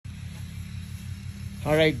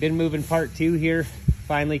All right, bin moving part 2 here.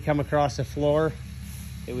 Finally come across a floor.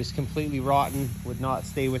 It was completely rotten, would not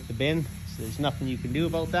stay with the bin. So there's nothing you can do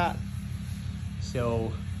about that.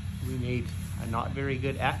 So we made a not very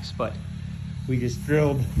good X, but we just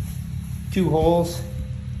drilled 2 holes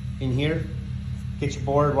in here. Get your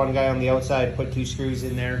board, one guy on the outside, put 2 screws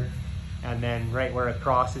in there. And then right where it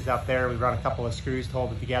crosses up there, we run a couple of screws to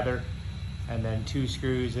hold it together. And then 2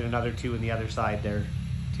 screws and another 2 on the other side there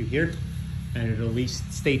to here. And it'll at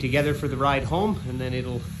least stay together for the ride home, and then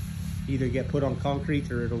it'll either get put on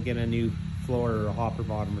concrete or it'll get a new floor or a hopper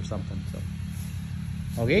bottom or something.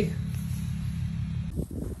 So, okay.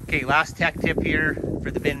 Okay, last tech tip here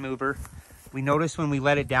for the bin mover. We notice when we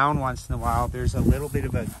let it down once in a while, there's a little bit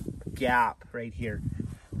of a gap right here.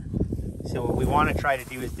 So what we want to try to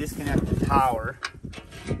do is disconnect the power,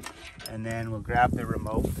 and then we'll grab the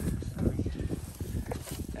remote. Sorry.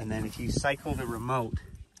 And then if you cycle the remote,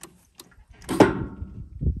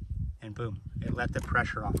 and boom, it let the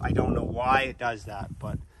pressure off. I don't know why it does that,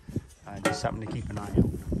 but just something to keep an eye out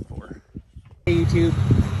for. Hey YouTube,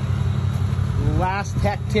 last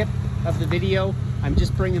tech tip of the video. I'm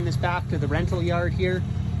just bringing this back to the rental yard here,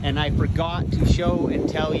 and I forgot to show and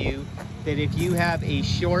tell you that if you have a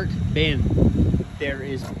short bin, there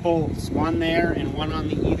is bolts, one there and one on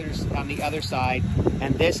the other side,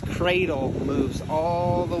 and this cradle moves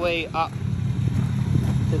all the way up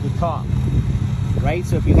to the top. Right,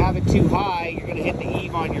 so if you have it too high, you're going to hit the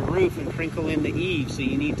eave on your roof and crinkle in the eave, so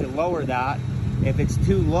you need to lower that. If it's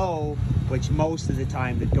too low, which most of the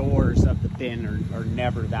time the doors of the bin are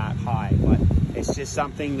never that high, but it's just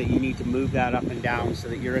something that you need to move that up and down so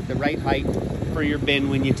that you're at the right height for your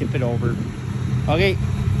bin when you tip it over. Okay,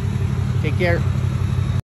 take care.